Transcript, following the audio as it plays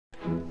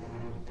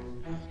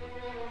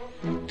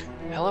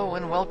Hello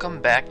and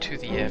welcome back to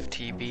the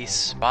FTB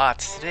spot.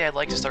 Today I'd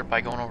like to start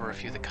by going over a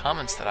few of the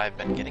comments that I've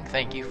been getting.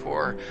 Thank you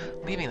for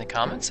leaving the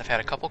comments. I've had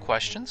a couple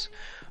questions.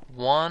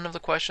 One of the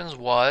questions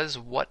was,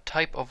 what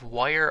type of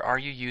wire are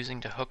you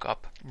using to hook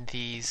up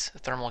these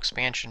thermal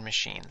expansion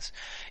machines?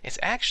 It's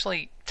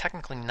actually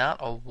technically not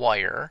a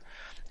wire.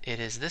 It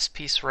is this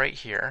piece right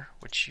here,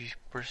 which you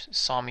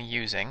saw me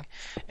using,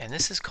 and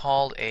this is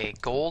called a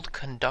gold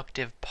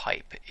conductive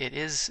pipe. It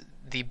is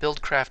the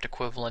BuildCraft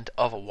equivalent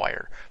of a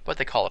wire, but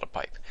they call it a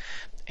pipe.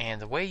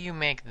 And the way you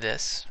make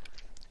this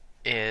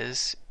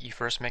is you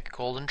first make a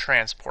golden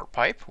transport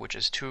pipe, which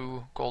is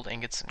 2 gold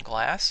ingots in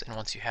glass, and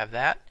once you have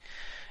that,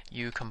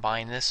 you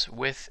combine this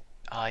with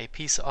a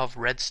piece of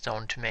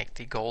redstone to make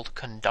the gold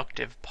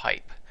conductive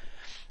pipe.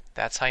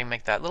 That's how you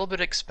make that. A little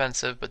bit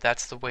expensive, but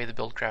that's the way the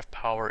BuildCraft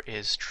power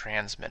is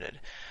transmitted.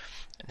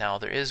 Now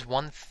there is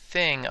one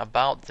thing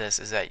about this,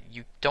 is that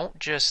you don't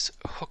just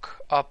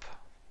hook up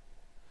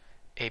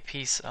a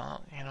piece,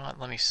 you know what,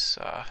 let me,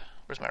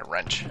 where's my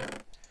wrench?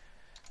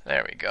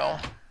 There we go.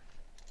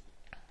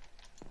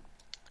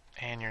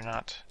 And you're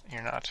not,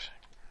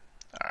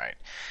 alright.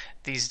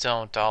 These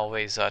don't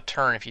always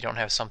turn if you don't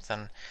have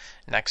something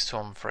next to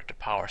them for it to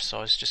power,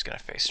 so it's just going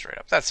to face straight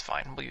up. That's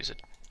fine, we'll use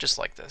it just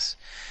like this.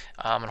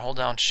 I'm going to hold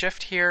down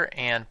shift here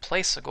and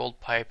place a gold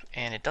pipe,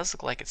 and it does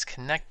look like it's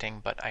connecting,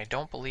 but I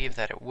don't believe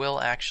that it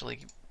will actually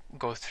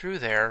go through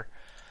there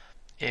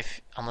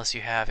unless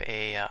you have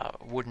a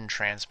wooden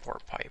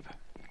transport pipe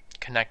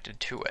connected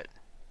to it.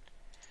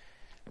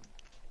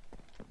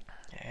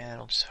 And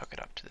we'll just hook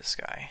it up to this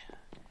guy.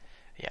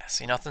 Yeah,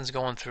 see, nothing's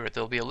going through it.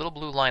 There'll be a little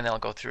blue line that'll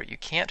go through it. You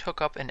can't hook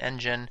up an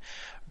engine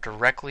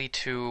directly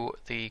to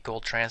the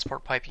gold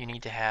transport pipe. You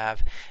need to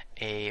have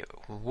a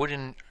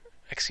golden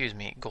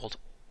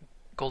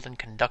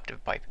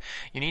conductive pipe.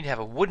 You need to have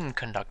a wooden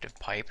conductive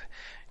pipe,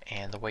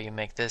 and the way you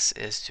make this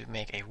is to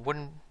make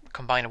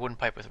combine a wooden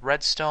pipe with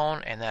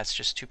redstone, and that's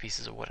just 2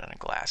 pieces of wood and a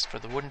glass for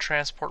the wooden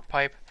transport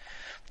pipe,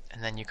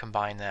 and then you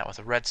combine that with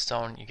a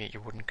redstone, you get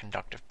your wooden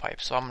conductive pipe.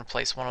 So I'm going to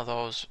place one of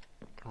those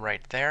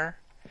right there,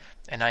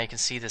 and now you can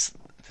see this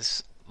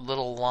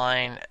little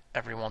line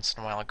every once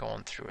in a while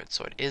going through it.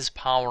 So it is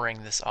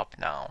powering this up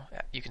now.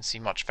 You can see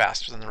much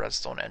faster than the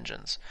redstone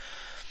engines.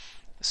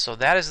 So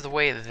that is the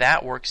way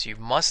that works. You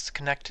must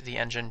connect the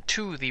engine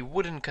to the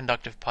wooden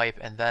conductive pipe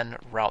and then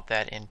route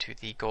that into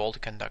the gold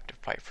conductive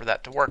pipe for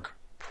that to work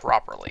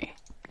properly.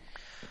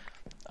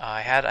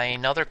 I had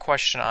another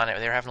question on it.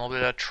 They were having a little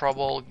bit of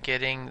trouble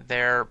getting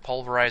their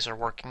pulverizer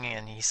working,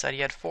 and he said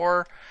he had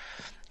 4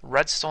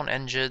 redstone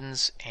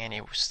engines and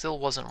it still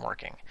wasn't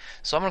working.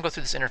 So I'm going to go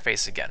through this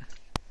interface again.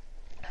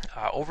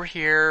 Over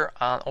here,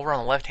 over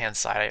on the left hand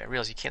side, I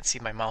realize you can't see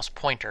my mouse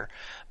pointer,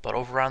 but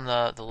over on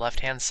the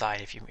left hand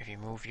side, if you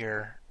move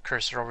your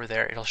cursor over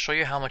there, it'll show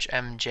you how much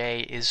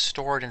MJ is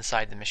stored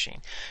inside the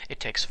machine. It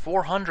takes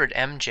 400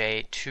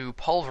 MJ to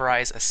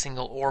pulverize a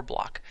single ore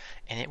block,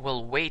 and it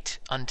will wait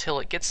until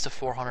it gets to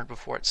 400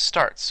 before it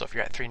starts. So if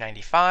you're at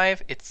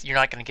 395, you're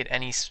not going to get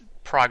any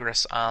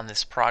progress on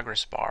this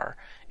progress bar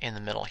in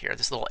the middle here,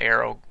 this little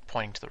arrow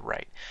pointing to the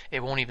right.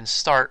 It won't even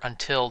start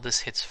until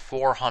this hits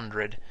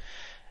 400,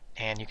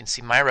 and you can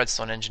see my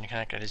redstone engine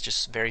connected is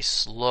just very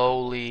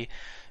slowly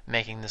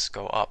making this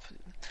go up.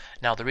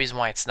 Now the reason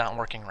why it's not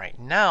working right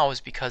now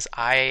is because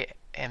I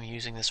am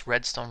using this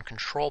redstone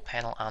control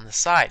panel on the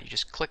side. You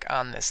just click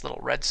on this little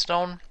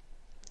redstone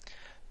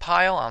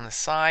pile on the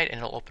side and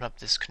it'll open up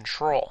this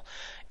control.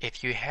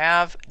 If you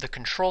have the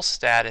control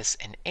status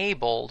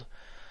enabled,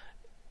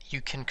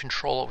 you can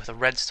control it with a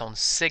redstone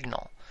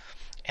signal.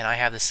 And I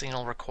have the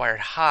signal required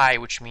high,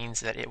 which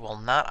means that it will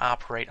not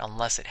operate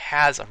unless it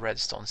has a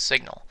redstone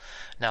signal.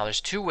 Now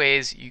there's 2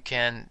 ways you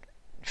can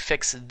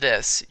fix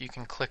this. You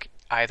can click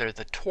either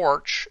the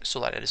torch so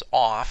that it is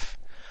off,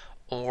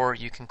 or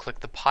you can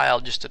click the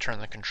pile just to turn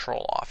the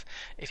control off.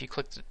 If you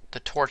click the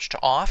torch to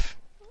off,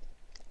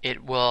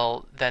 it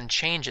will then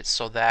change it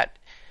so that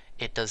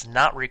it does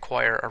not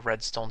require a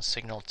redstone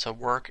signal to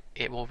work.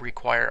 It will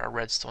require a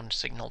redstone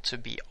signal to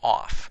be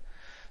off.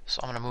 So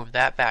I'm going to move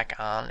that back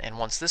on, and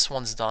once this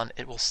one's done,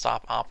 it will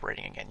stop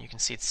operating again. You can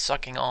see it's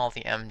sucking all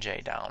the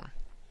MJ down.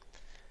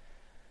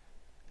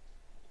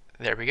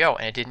 There we go,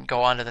 and it didn't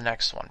go on to the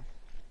next one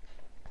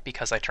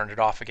because I turned it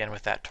off again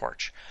with that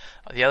torch.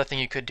 The other thing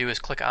you could do is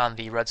click on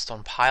the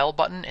redstone pile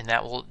button, and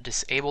that will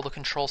disable the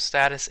control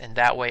status, and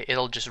that way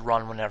it'll just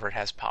run whenever it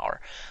has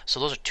power. So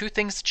those are 2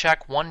 things to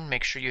check. One,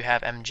 make sure you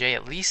have MJ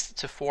at least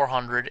to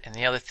 400, and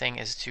the other thing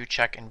is to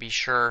check and be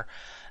sure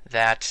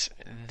that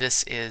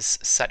this is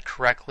set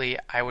correctly.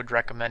 I would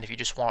recommend, if you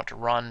just want it to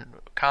run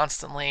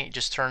constantly,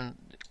 just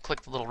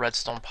click the little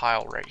redstone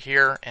pile right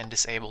here and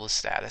disable the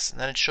status, and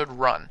then it should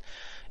run.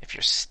 If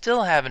you're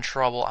still having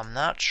trouble, I'm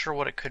not sure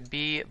what it could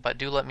be, but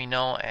do let me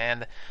know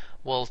and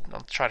I'll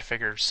try to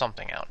figure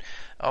something out.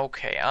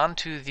 Okay, on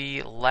to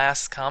the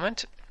last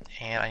comment,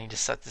 and I need to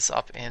set this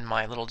up in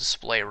my little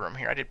display room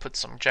here. I did put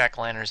some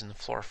jack-o'-lanterns in the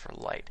floor for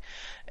light,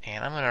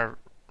 and I'm going to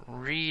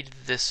read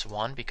this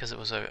one because it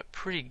was a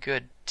pretty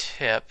good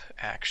tip,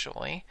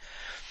 actually.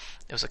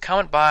 It was a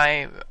comment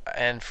by,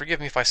 and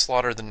forgive me if I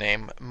slaughter the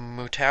name,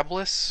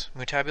 Mutabulus.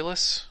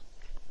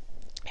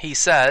 He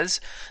says,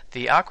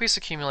 the Aqueous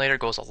accumulator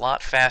goes a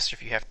lot faster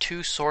if you have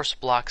two source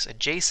blocks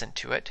adjacent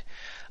to it.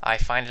 I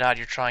find it odd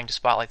you're trying to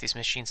spotlight these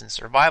machines in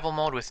survival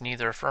mode with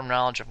neither a firm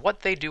knowledge of what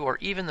they do or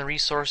even the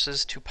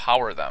resources to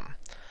power them.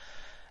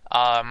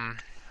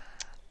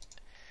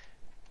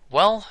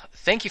 Well,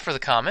 thank you for the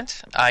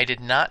comment. I did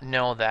not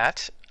know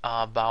that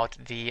about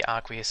the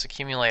Aqueous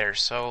accumulator,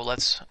 so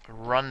let's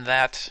run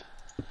that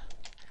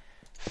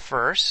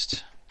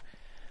first.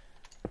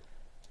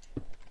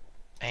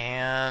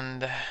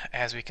 And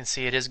as we can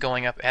see, it is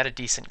going up at a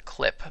decent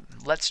clip.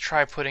 Let's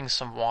try putting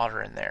some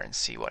water in there and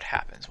see what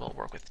happens. Will it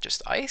work with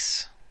just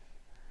ice?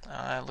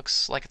 It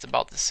looks like it's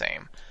about the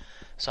same.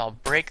 So I'll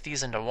break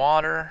these into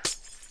water.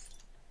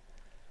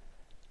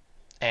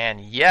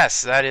 And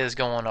yes, that is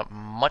going up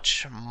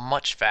much,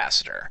 much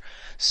faster.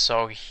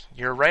 So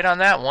you're right on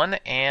that one,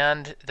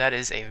 and that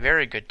is a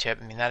very good tip.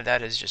 I mean,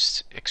 that is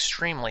just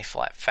extremely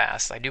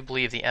fast. I do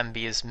believe the MB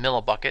is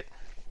millibucket.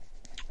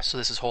 So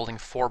this is holding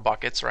 4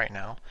 buckets right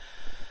now.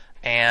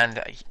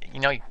 And, you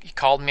know, you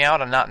called me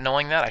out on not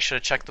knowing that. I should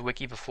have checked the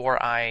wiki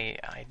before I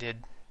did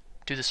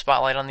do the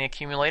spotlight on the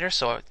accumulator.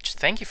 So just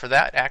thank you for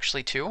that,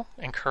 actually, too.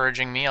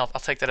 Encouraging me. I'll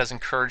take that as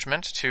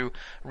encouragement to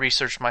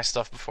research my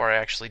stuff before I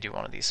actually do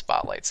one of these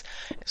spotlights.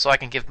 So I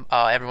can give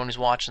everyone who's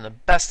watching the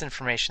best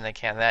information they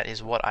can. That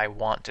is what I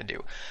want to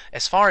do.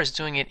 As far as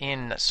doing it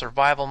in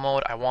survival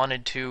mode, I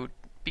wanted to,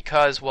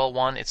 because, well,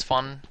 one, it's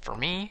fun for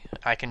me.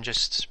 I can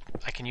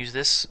use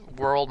this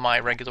world, my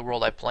regular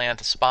world I play on,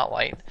 to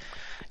spotlight.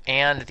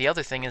 And the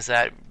other thing is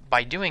that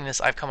by doing this,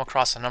 I've come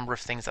across a number of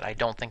things that I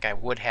don't think I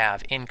would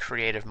have in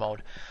creative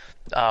mode.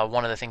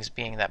 One of the things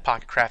being that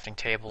pocket crafting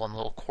table and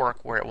little quirk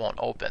where it won't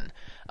open.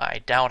 I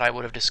doubt I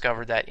would have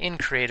discovered that in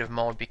creative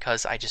mode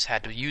because I just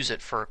had to use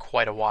it for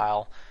quite a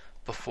while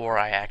before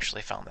I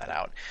actually found that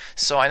out.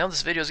 So I know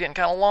this video is getting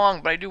kind of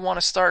long, but I do want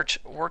to start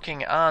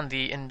working on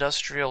the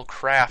industrial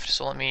craft.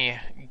 So let me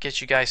get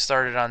you guys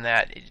started on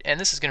that. And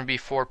this is going to be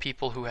for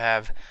people who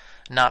have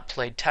not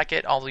played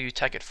Tekkit. All of you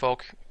Tekkit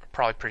folk are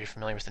probably pretty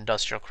familiar with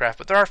industrial craft,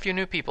 but there are a few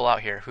new people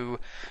out here who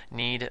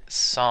need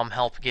some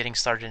help getting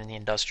started in the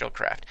industrial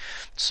craft.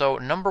 So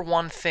number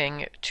one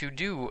thing to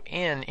do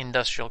in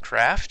industrial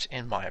craft,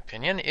 in my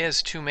opinion,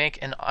 is to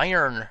make an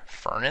iron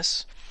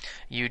furnace.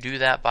 You do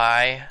that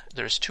by,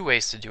 there's 2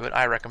 ways to do it.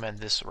 I recommend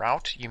this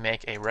route. You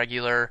make a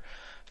regular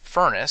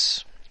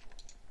furnace,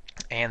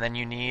 and then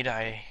you need,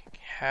 I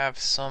have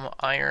some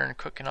iron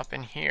cooking up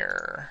in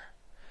here.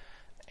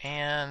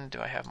 And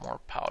do I have more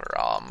powder?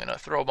 I'm going to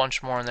throw a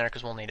bunch more in there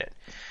because we'll need it.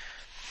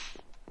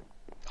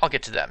 I'll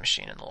get to that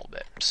machine in a little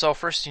bit. So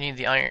first you need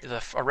a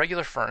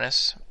regular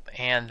furnace,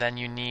 and then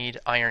you need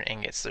iron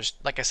ingots. There's,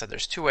 like I said,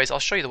 there's 2 ways. I'll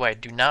show you the way I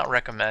do not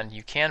recommend.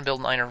 You can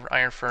build an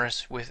iron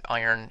furnace with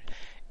iron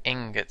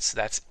ingots.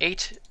 That's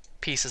 8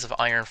 pieces of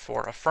iron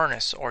for a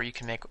furnace, or you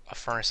can make a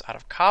furnace out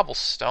of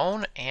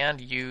cobblestone and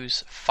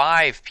use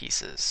 5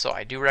 pieces. So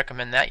I do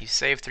recommend that. You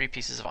save 3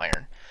 pieces of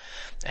iron.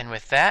 And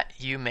with that,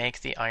 you make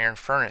the iron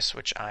furnace,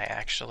 which I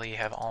actually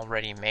have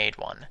already made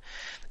one.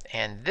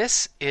 And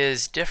this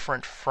is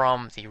different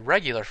from the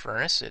regular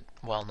furnace.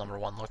 Well, number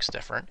one, looks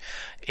different.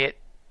 It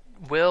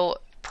will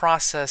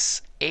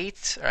process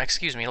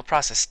it'll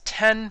process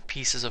 10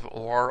 pieces of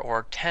ore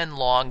or 10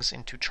 logs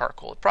into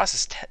charcoal. It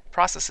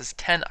processes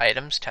 10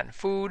 items, 10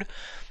 food,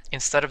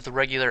 instead of the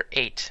regular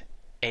 8.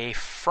 A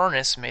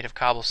furnace made of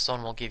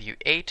cobblestone will give you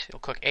 8. It'll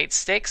cook 8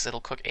 steaks,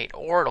 it'll cook 8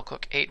 ore, it'll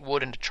cook 8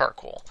 wood into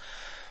charcoal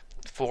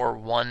for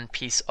 1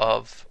 piece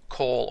of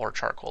coal or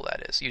charcoal,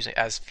 that is, using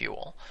as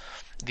fuel.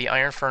 The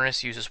iron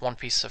furnace uses 1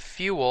 piece of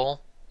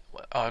fuel,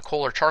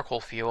 coal or charcoal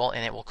fuel,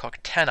 and it will cook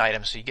 10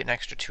 items, so you get an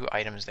extra 2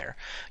 items there.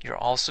 You're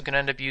also going to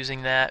end up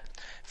using that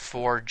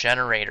for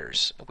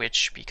generators,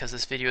 which, because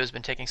this video has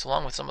been taking so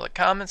long with some of the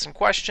comments and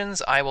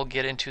questions, I will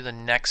get into the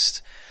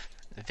next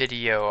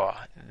video.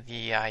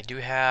 I do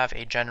have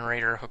a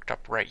generator hooked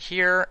up right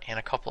here and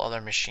a couple other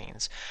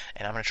machines,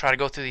 and I'm going to try to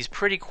go through these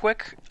pretty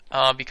quick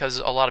because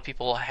a lot of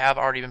people have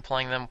already been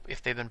playing them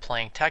if they've been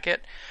playing Tekkit.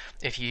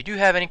 If you do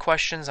have any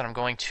questions and I'm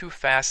going too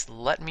fast,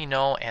 let me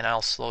know and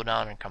I'll slow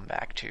down and come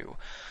back to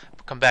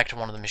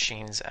one of the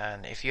machines.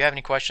 And if you have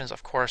any questions,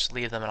 of course,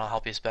 leave them and I'll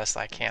help you as best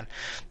I can.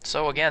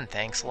 So again,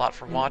 thanks a lot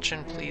for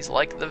watching. Please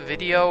like the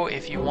video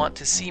if you want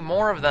to see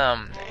more of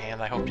them,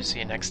 and I hope to see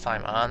you next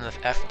time on the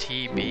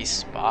FTB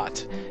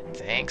Spot.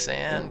 Thanks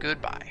and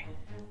goodbye.